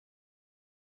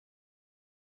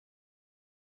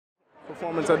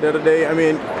performance the other day. I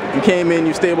mean, you came in,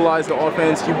 you stabilized the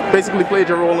offense, you basically played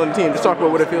your role on the team. Just talk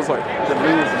about what it feels like.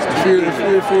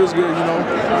 It feels good, you know,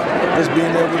 just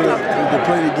being able to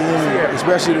play the game,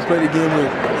 especially to play the game with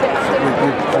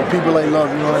people I love,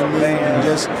 you know what I mean? And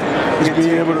just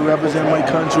being able to represent my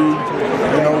country,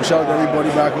 you know, shout out to everybody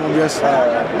back home. Just,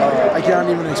 I can't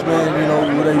even explain, you know,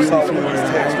 what I really feel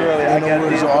right now.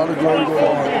 You know, all the glory goes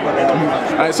on.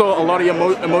 I saw a lot of your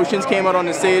emotions came out on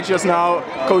the stage just now.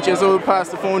 Coach Izzo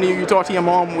passed the phone to you. You talked to your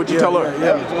mom. What'd you tell her?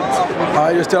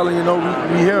 I just tell her, you know,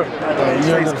 we here. We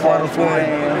here in the Final Four.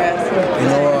 You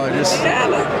know,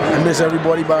 I miss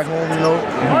everybody back home. You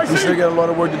know, we still got a lot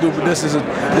of work to do, but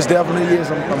this definitely is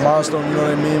a milestone. You know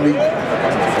what I mean?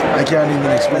 I can't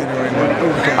even explain it right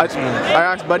now. I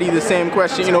asked Buddy the same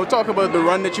question. You know, talk about the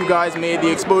run that you guys made,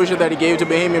 the exposure that he gave to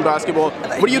Bahamian basketball.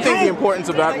 What do you think the importance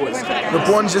of that was? The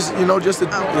importance is, you know, just to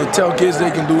tell kids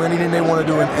they can do anything they want to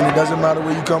do, and it doesn't matter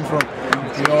where you come from.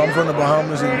 You know, I'm from the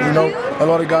Bahamas, and you know, a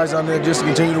lot of guys down there just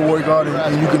continue to work hard,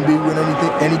 and you can be with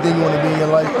anything you want to be in your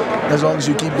life, as long as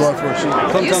you keep God first.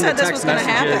 You said this was going to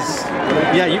happen.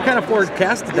 Yeah, you kind of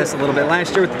forecasted this a little bit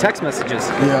last year with the text messages.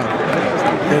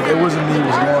 Yeah, it wasn't me, it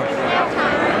was God.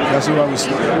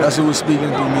 That's who was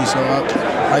speaking through me. So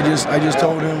I just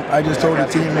told him, I just told the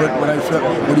team what I felt,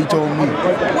 what he told me.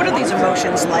 What are these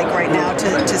emotions like right now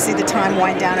to see the time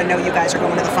wind down and know you guys are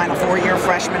going to the Final Four, year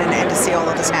freshman, and to see all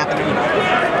of this happening?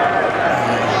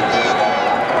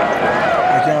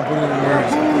 I can't put it in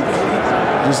words.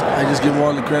 I just give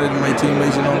all the credit to my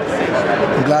teammates. You know,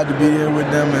 I'm glad to be here with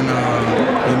them, and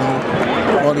you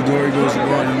know, all the glory goes to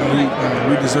God. You know,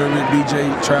 we deserve it.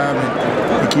 BJ, Trav,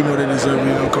 and Keno, they deserve it.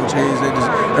 You know, Coach Hayes,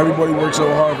 everybody works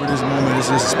so hard for this moment. It's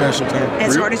just a special time.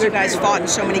 As hard as you guys fought in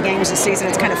so many games this season,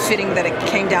 it's kind of fitting that it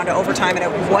came down to overtime, and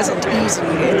it wasn't easy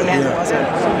in the end, was it?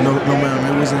 No, ma'am,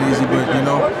 it wasn't easy, but you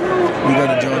know, we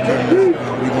got a job done.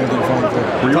 We're going to the Final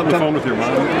Four. Were you on the phone with your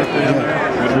mom?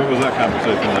 What was that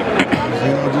conversation like?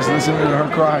 You know, just listening to her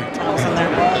cry.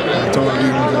 I told her we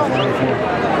were going to the Final Four.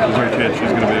 Is there a chance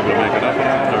she's going to be able to make it up at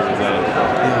all, or is that?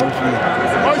 Yeah,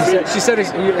 hopefully. She said,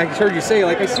 I heard you say,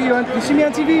 like, you see me on TV, you see me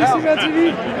on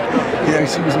TV? Yeah,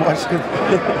 she was watching.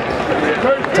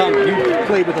 Tom, you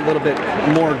played with a little bit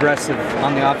more aggressive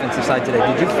on the offensive side today.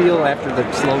 Did you feel after the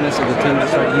slowness of the team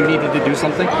that you needed to do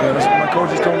something? Yeah, my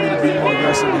coaches told me to be more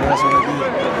aggressive, and that's what I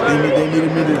did. They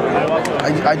needed me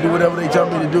to. I do whatever they tell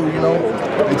me to do. You know,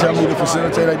 they tell me to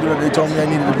facilitate. I do it. They told me I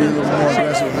needed to be a little more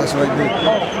aggressive, and that's what I did.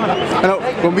 I know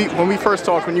when we first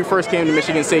talked, when you first came to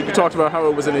Michigan State, you talked about how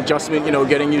it was an adjustment. You know,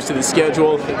 getting used to the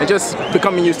schedule and just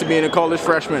becoming used to being a college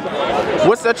freshman.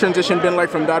 What's that transition been like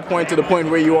from that point to the point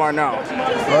where you are now?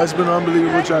 Well, it's been an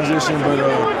unbelievable transition, but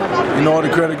you know, all the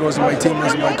credit goes to my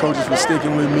teammates and my coaches for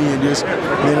sticking with me and just,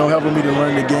 you know, helping me to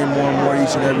learn the game more and more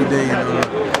each and every day.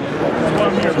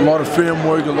 And a lot of film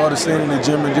work, a lot of staying in the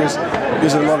gym, and just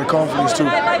a lot of confidence too.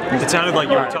 It sounded like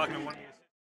you were talking